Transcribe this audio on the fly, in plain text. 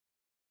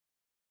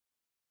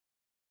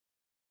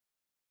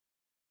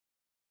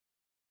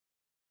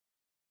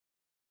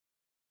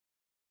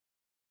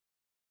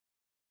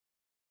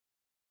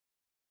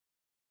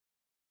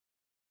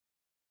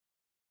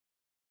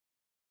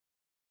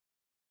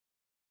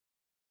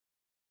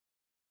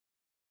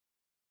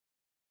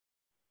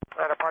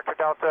Departure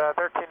Delta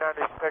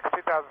 1396,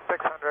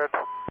 2600.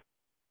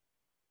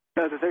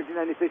 Delta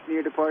 1396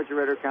 near departure,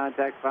 radar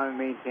contact, climb and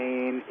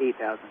maintain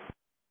 8,000.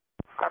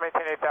 Climb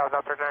maintain 8,000,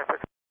 Delta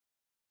 1396.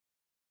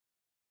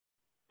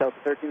 Delta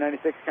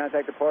 1396,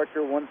 contact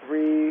departure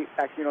 13,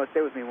 actually, you know what,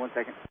 stay with me 1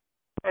 second.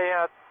 Hey,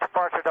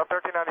 departure Delta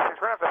 1396,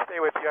 we're going to have to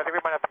stay with you. I think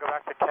we might have to go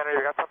back to Kennedy.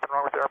 We got something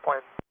wrong with the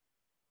airplane.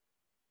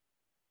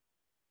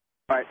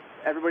 Alright,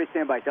 everybody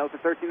stand by.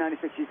 Delta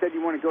 1396, you said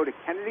you want to go to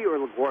Kennedy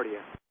or LaGuardia?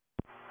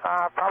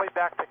 Probably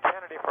back to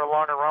Kennedy for a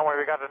longer runway.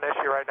 We got an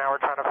issue right now. We're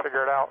trying to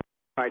figure it out.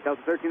 Alright,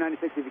 Delta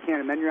 1396, if you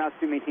can, amend your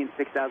altitude, maintain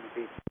 6,000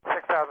 feet.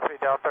 6,000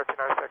 feet, Delta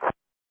 1396.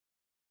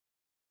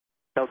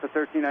 Delta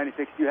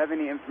 1396, do you have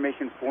any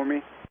information for me?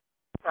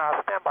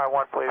 Stand by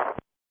 1, please.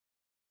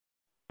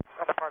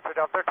 Departure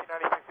Delta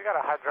 1396, we got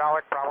a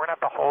hydraulic problem. We're going to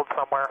have to hold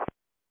somewhere.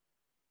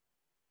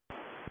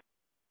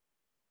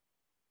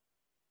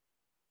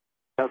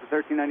 Delta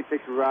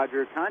 1396,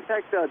 roger.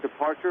 Contact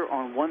departure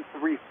on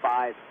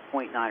 135.9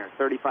 or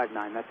 35.9,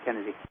 that's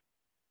Kennedy.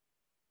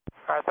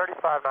 Alright,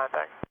 35.9,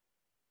 thanks.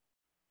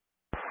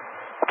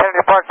 Kennedy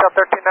departure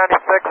Delta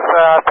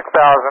 1396,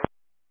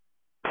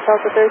 6,000.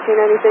 Delta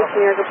 1396,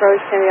 New York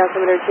approach, Kennedy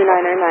altimeter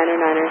 29er,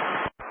 9er.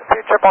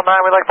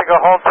 2999, we'd like to go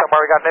home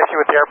somewhere. We got an issue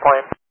with the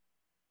airplane.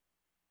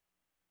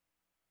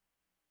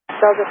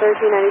 Delta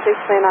 1396,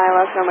 plan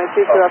ILS, runway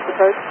 22 left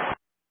approach.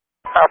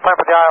 Plan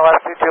for the ILS,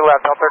 22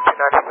 left, Delta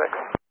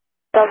 1396.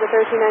 Delta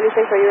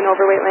 1396, are you in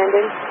overweight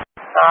landing?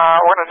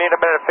 We're going to need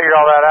a minute to figure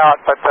all that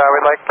out, but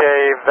we'd like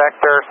a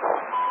vector,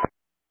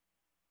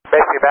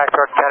 basically back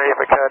towards Kennedy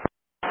if we could.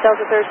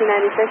 Delta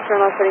 1396,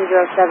 turn left heading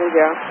 070. 070,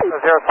 Delta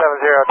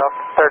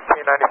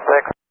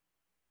 1396.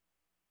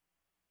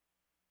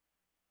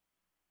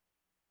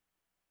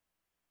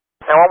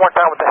 And one more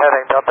time with the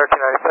heading, Delta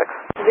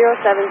 1396.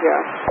 070.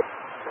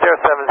 070,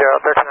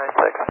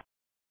 1396.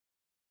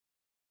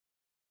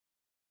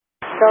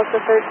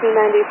 Delta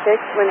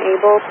 1396, when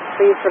able,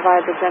 please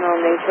provide the general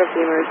nature of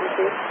the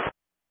emergency.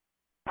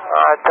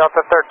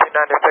 Delta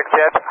 1396,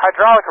 yeah, it's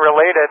hydraulic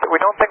related.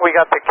 We don't think we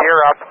got the gear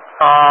up,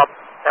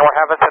 and we're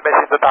having some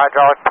issues with the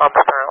hydraulic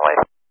pumps currently.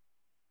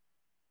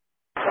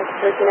 Delta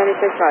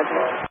 1396,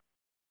 roger.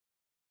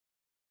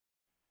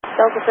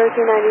 Delta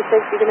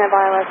 1396, you can have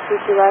ILS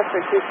 22 left or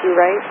 22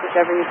 right,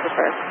 whichever you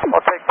prefer.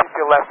 We'll take 22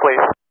 left,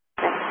 please.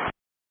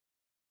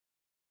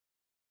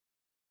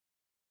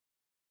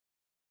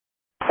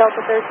 Delta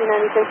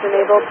 1396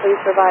 enabled, please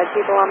provide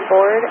people on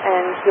board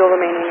and fuel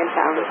remaining in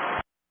town.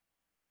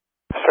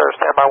 Sure,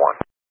 stand by 1.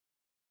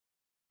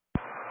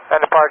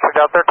 And departure,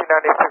 Delta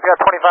 1396, we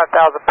got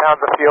 25,000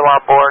 pounds of fuel on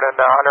board and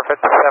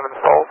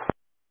 157 souls.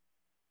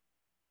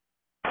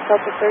 Delta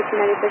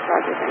 1396,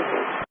 roger, thank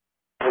you.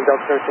 And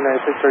Delta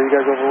 1396, are you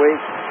guys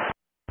overweight?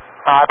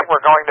 I think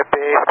we're going to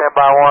be, stand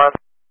by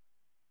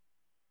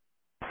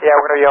 1. Yeah,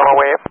 we're going to be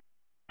overweight.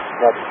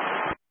 Yep.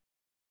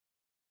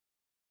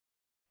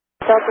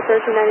 Delta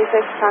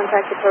 1396,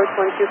 contact approach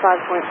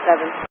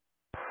 125.7.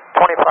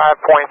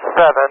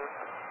 25.7,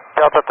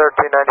 Delta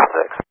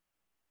 1396.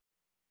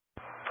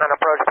 And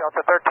approach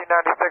Delta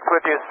 1396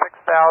 with you,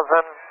 6,000,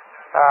 070.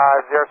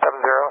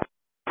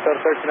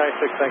 Delta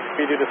 1396, thanks.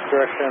 Speed your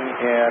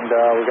discretion, and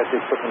we got the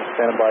equipment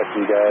standing by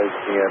for you guys,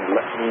 and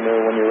let me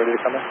know when you're ready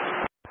to come in.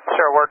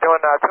 Sure, we're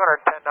doing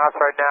 210 knots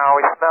right now.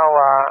 We smell,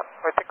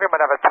 we think we might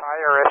have a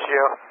tire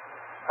issue.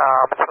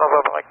 It smells a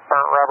little bit like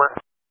burnt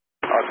rubber.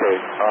 Okay,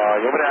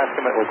 you want me to ask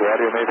them at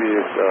LaGuardia maybe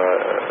if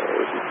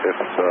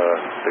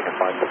they can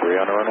find debris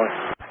on the runway?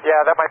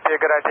 Yeah, that might be a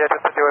good idea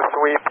just to do a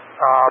sweep.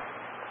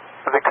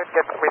 We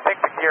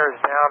think the gear is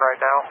down right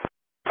now.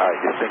 Alright,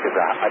 you think of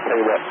that. I tell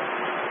you what,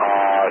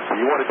 do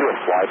you want to do a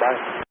flyby?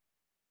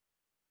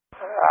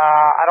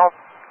 I don't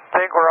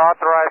think we're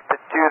authorized to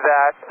do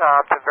that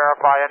to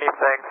verify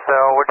anything, so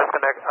we're just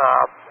going to,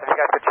 if you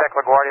guys could check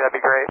LaGuardia, that'd be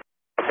great.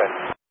 Okay.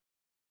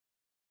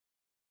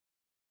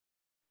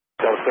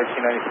 Delta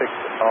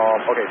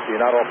 1396, okay, so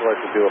you're not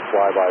authorized to do a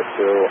flyby,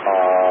 so,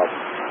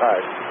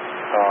 alright.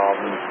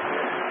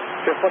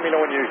 Just let me know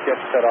when you get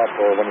set up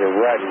or when you're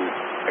ready.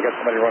 I got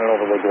somebody running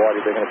over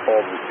LaGuardia. They're going to call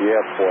the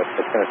airport.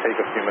 It's going to take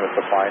a few minutes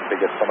to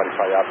get somebody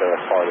probably out there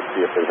as far to see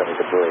if there's any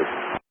debris.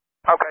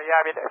 Okay, yeah,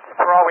 I mean,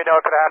 for all we know,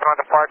 it could have happened on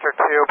departure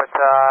too, but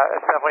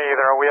it's definitely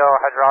either a wheel or a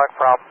hydraulic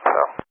problem,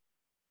 so.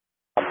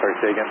 I'm sorry,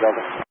 say again,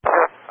 Delta?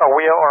 A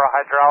wheel or a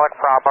hydraulic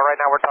problem, but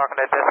right now we're talking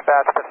to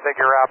dispatch to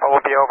figure out, but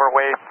we'll be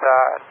overweight.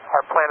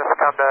 Our plan is to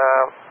come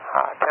to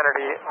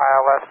Kennedy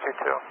ILS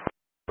 22.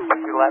 Either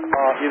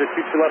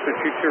 22 left or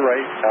 22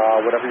 right,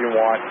 whatever you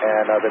want,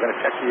 and they're going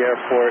to check the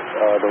airport,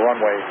 the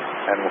runway,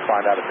 and we'll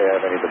find out if they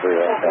have any debris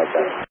or anything like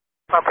that.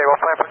 Okay,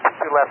 we'll plan for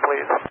 22 left,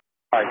 please.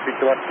 Alright,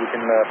 22 left, you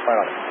can plan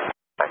on it.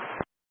 Thanks.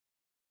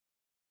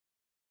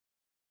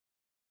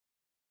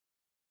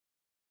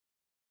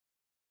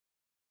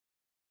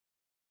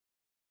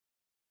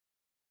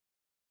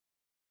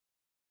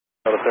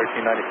 Delta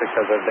 1396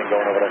 has everything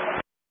going over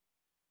there.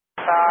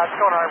 It's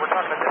going alright. We're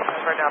talking to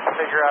dispatch right now to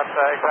figure out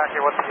exactly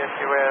what the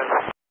issue is.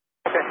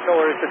 Okay, no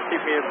worries. Just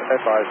keep me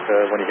advised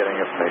when you get any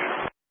information.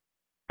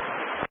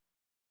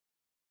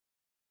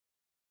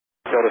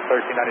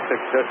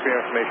 1396, just for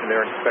your information,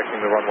 they're inspecting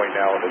the runway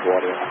now at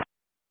LaGuardia.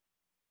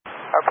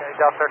 Okay,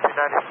 Delta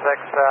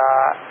 1396.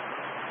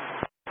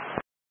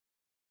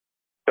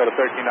 Delta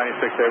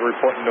 1396, they're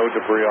reporting no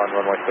debris on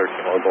runway 13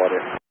 at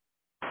LaGuardia.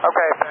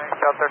 Okay, thanks,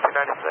 Delta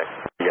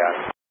 1396.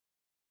 Yeah.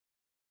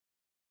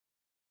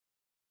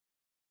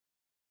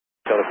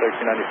 Delta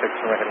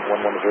 1396, from heading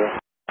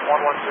 110. 110,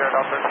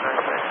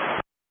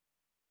 Delta 1396.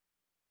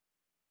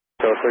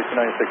 So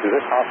 1396, is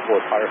it possible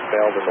a tire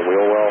failed in the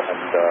wheel well and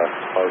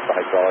caused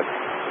the hydraulic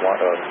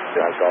problem?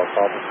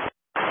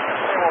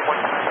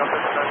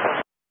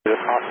 Is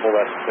it possible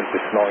that since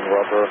you're snowing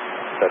rubber,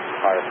 that the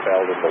tire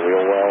failed in the wheel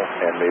well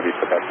and maybe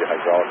took out the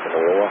hydraulics in the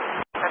wheel well?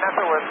 And that's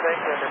what we're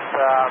thinking. It's,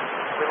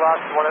 we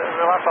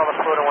lost all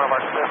the fluid in one of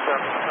our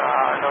systems,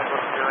 nose was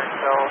steering,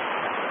 so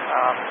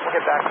we'll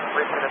get back to the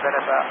brief in a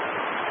minute, but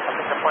I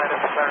think the plan is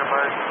to declare an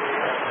emergency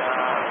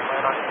and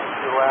land on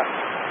ETC left,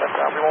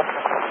 but we won't be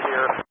able to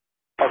steer.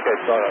 Okay,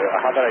 so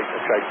how about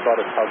should I start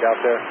a tug out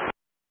there?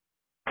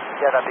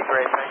 Yeah, that'd be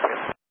great, thank you.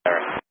 All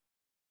right.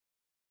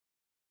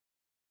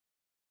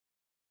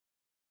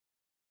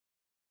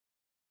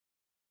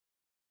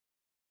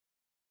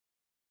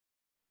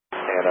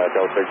 And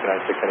Delta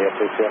 1396, any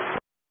updates yet?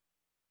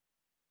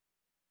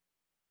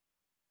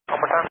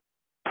 One more time.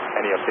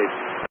 Any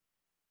updates?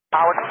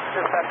 We're just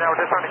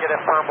trying to get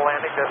a firm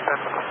landing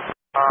distance,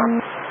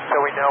 so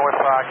we know if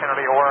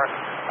Kennedy will work.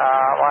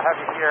 Well, I have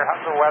you here.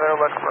 How's the weather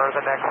look for the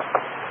next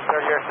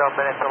 30 or so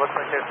minutes? It looks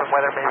like there's some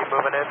weather maybe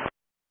moving in.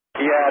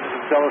 Yeah, this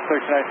is Delta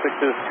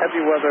 1396. There's heavy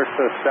weather to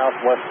the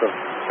southwest of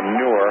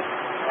Newark.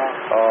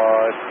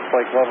 It's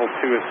like level 2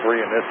 or 3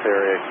 in this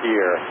area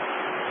here.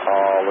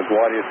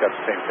 LaGuardia's got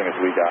the same thing as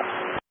we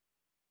got.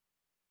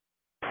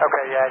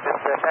 Okay, yeah,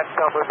 just if that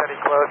still moves any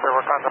closer,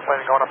 we're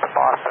contemplating going up to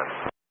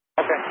Boston.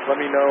 Okay, let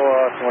me know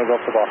if you want to go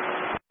up to Boston.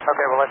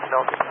 Okay, we'll let you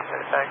know.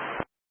 Thanks.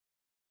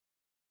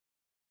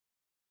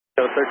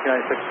 So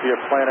 1396,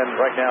 you're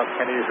planning right now.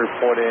 Kennedy's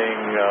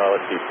reporting,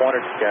 400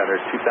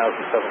 scattered,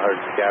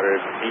 2,700 scattered,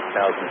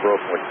 8,000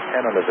 broken with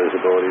 10 under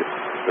visibility.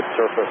 The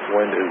surface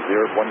wind is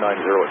 190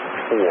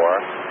 at 4.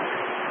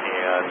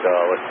 And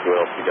let's see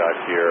what else we got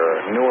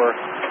here. Newark,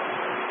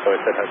 so I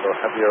said has a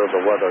heavier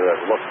the weather that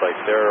looks like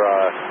they're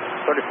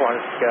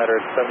 3,400 scattered,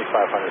 7,500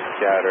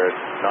 scattered,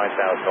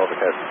 9,000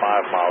 overcast,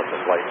 5 miles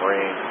of light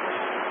rain.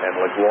 And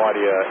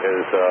LaGuardia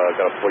is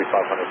got a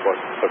 4,500 foot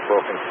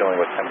broken ceiling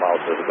with 10 miles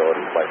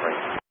visibility, light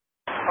rain.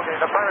 Okay,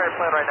 the primary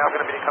plan right now is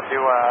going to be to come to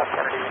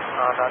Kennedy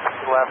on the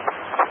left,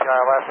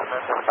 CILS, and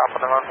then just stop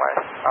on the runway.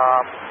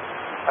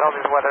 I don't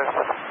think the weather's,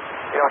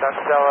 that's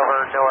still over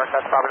Newark.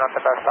 That's probably not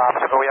the best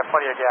option, but we have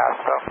plenty of gas,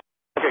 so.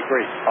 Okay,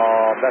 great.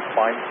 That's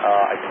fine.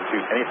 I can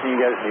do anything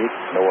you guys need,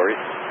 no worries.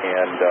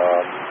 And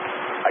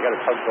I got a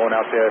tug going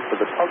out there,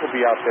 so the tug will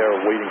be out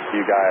there waiting for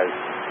you guys.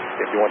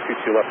 If you want to shoot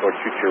to your left or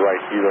shoot to your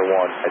right, either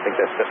one. I think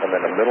they're sitting them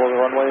in the middle of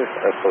the runways.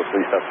 So at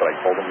least that's what I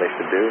told them they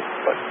should do,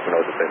 but who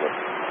knows if they will.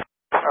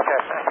 Okay,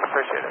 thanks.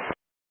 Appreciate it.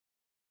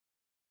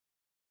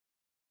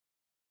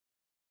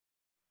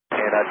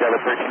 And Delta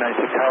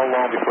 1396, how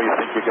long before you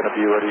think you're going to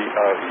be ready?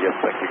 You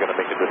think you're going to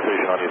make a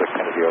decision on either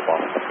Kennedy or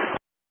Boston?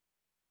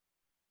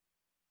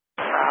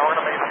 We're going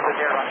to make a decision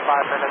here in about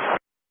 5 minutes.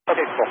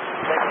 Okay, cool.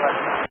 Thanks for that.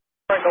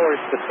 All right, no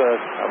worries.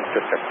 I'm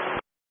just checking.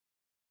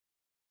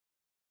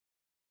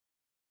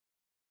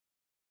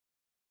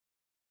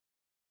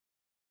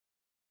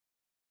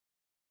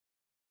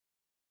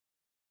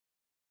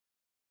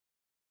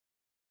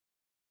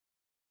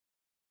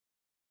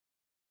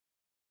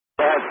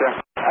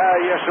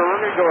 Yes, sir. We're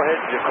going to go ahead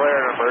and declare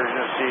an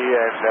emergency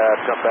and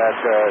come back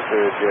to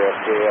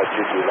JFK at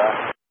 22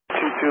 left.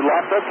 22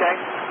 left, okay.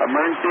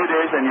 Emergency it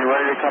is, and you're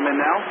ready to come in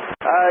now?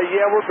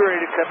 Yeah, we're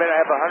ready to come in. I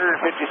have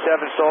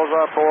 157 souls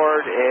on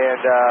board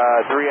and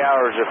 3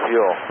 hours of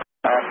fuel.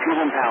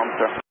 Fuel in pounds,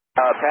 sir.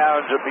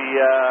 Pounds will be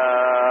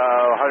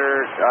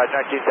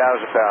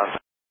 19,000 pounds.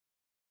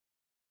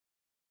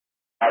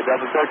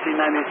 Delta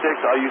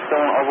 1396, are you still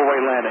on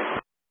overweight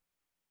landing?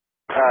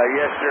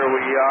 Yes, sir,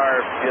 we are.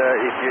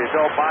 If you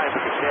don't mind, we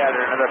can stay out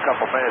here another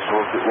couple minutes.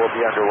 We'll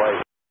be underway.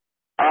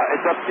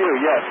 It's up to you.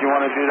 Yeah, if you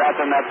want to do that,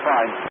 then that's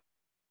fine.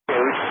 Okay,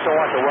 we just don't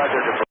want the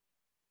weather to...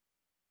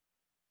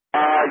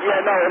 Yeah,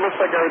 no, it looks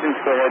like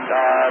everything's good.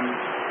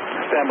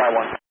 Stand by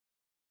one.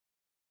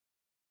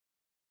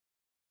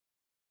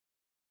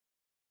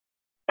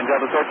 And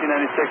Delta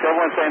 1396,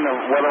 everyone's saying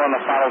the weather on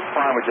the final's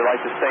fine. Would you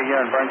like to stay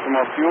here and burn some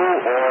more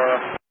fuel,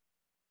 or...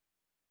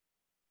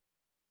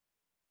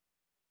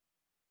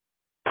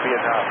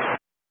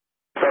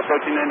 So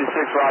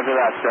 1396, roger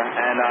that, sir.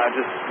 And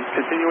just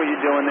continue what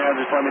you're doing there.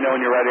 Just let me know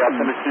when you're ready. I'll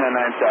send it to you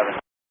at 97.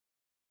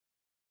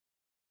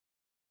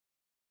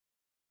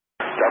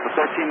 Delta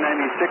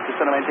 1396 is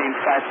going to maintain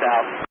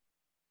 5,000.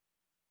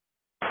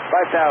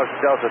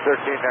 5,000, Delta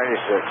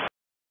 1396.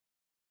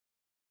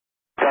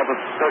 Delta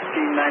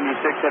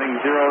 1396 heading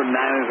 090,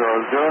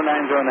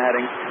 090 in the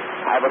heading.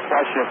 I have a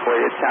question for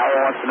you.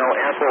 Tower wants to know,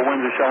 airport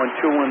winds are showing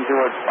 210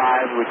 at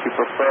 5. Would you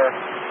prefer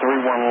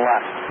 31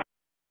 left?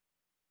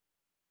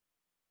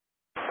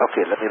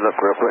 Okay, let me look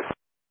real quick.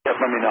 Yes,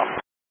 let me know.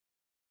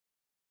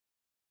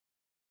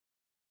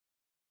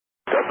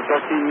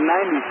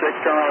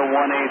 turn right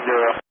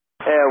 180.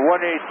 Yeah,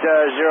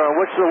 180.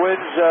 What's the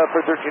winds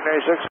for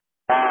 1396?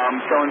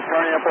 Showing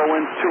turn airport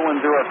winds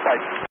 210 at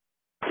sight.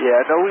 Yeah,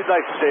 no, we'd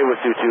like to stay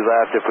with 22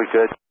 left if we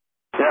could.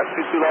 Yeah,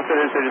 22 left it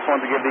is. They just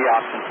wanted to give the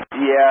option.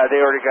 Yeah, they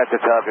already got the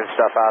tug and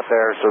stuff out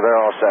there, so they're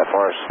all set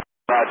for us.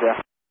 Roger.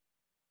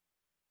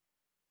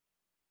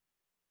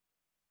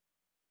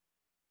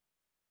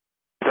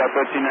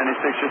 Delta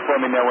 1396, just let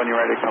me know when you're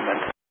ready to come in.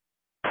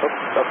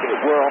 Okay,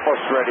 we're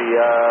almost ready.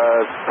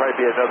 Probably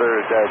be another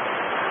 20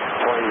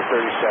 to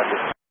 30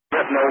 seconds.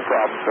 Yep, no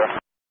problem, sir.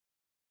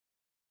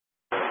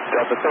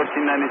 Delta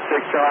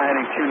 1396, Charlie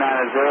heading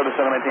 290,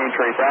 descend and maintain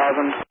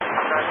 3000.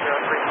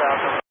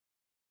 303000.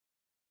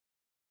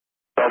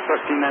 Delta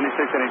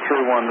 1396 heading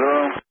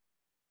 310.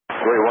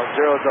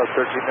 310, Delta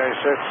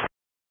 1396.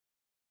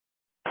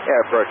 Yeah,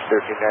 approach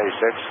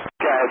 1396.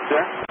 Go ahead,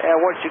 sir. And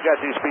once you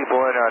got these people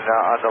in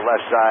on the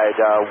left side,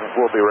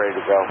 we'll be ready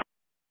to go.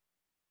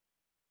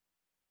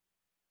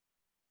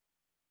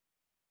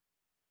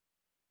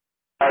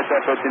 Alright,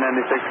 Delta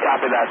 1396,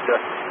 copy that, sir.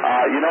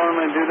 You know what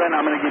I'm going to do then?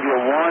 I'm going to give you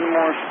one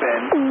more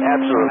spin.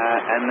 Absolutely.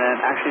 And then,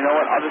 actually, you know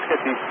what? I'll just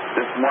get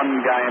this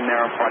one guy in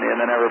there in front of you,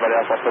 and then everybody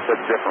else I'll put a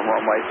different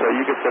runway. So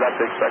you can set up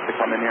to expect to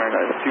come in here in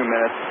a few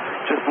minutes.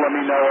 Just let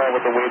me know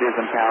what the weight is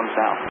in pounds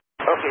now.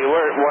 Okay,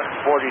 we're at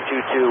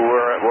 142.2.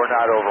 We're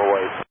not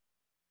overweight.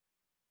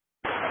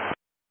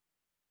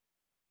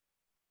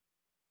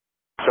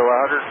 So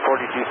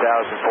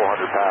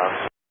 142,400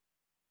 pounds.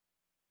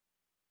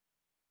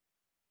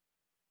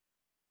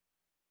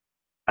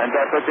 And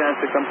Delta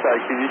 1396, I'm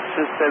sorry, could you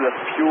just say the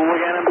fuel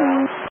again in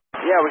pounds?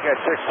 Yeah, we got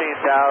 16,900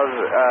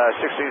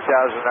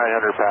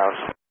 pounds.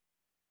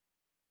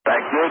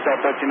 Thank you.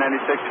 Delta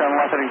 1396, turn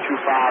left heading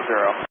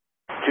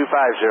 250.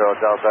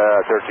 250, Delta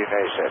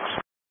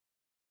 1396.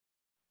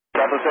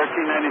 Delta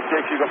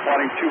 1396, you go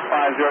flying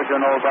 250,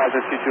 John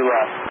Advisor 22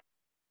 left.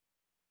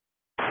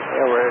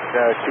 Yeah, we're at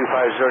 250. Do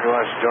you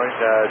want us to join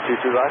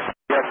 22 left?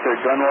 Yes, sir.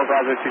 John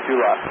Advisor 22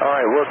 left. All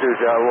right, we'll do.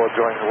 We'll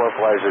join the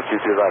localizer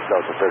 22 left,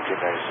 Delta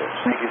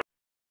 1396. Thank you.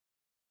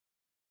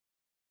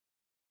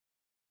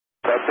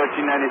 Delta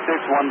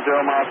 1396,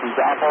 10 miles from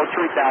Zapo,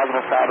 3000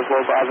 will stop as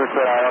localizer,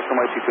 clear ILS from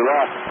 22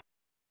 left.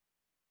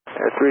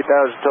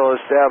 3,000 still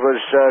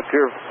established.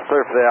 Clear for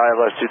the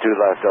ILS 22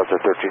 left, Delta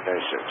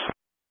 1396.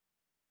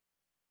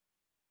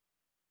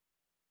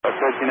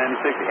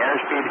 1396,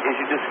 airspeed is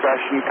your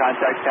discretion.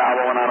 Contact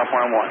Tower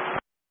 190.1.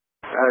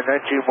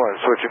 19-1,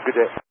 switching. Good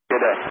day.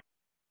 Good day.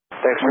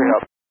 Thanks for your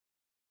help.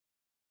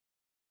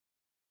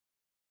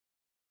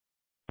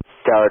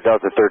 Tower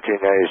Delta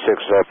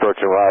 1396,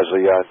 approaching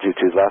Rosley on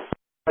 22 left.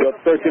 Delta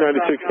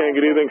 1396, can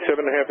good evening.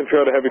 7.5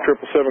 intro to Heavy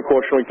 777,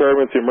 caution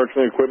turbulence. The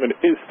emergency equipment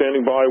is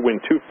standing by. Wind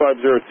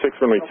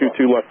 2506, runway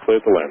 22 left, clear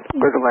to land.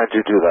 Clear to land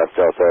 22 left,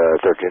 Delta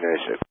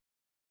 1396.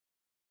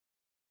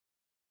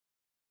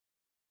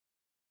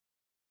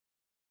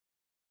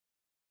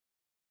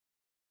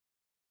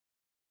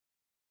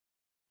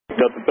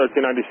 Delta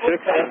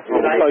 1396,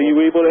 are you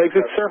able to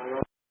exit, sir?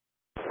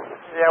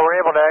 Yeah, we're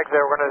able to exit.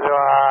 We're going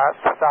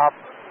to stop.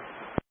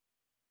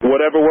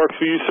 Whatever works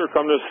for you, sir.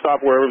 Come to a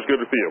stop wherever's good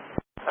for you.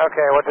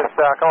 Okay, we'll just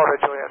come over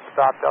to Juliet.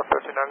 Stop, Delta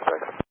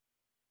 1396.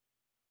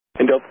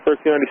 And Delta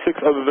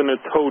 1396, other than a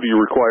tow, do you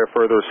require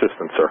further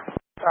assistance, sir?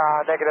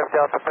 Negative,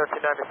 Delta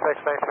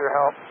 1396. Thanks for your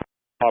help.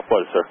 Our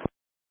pleasure, sir.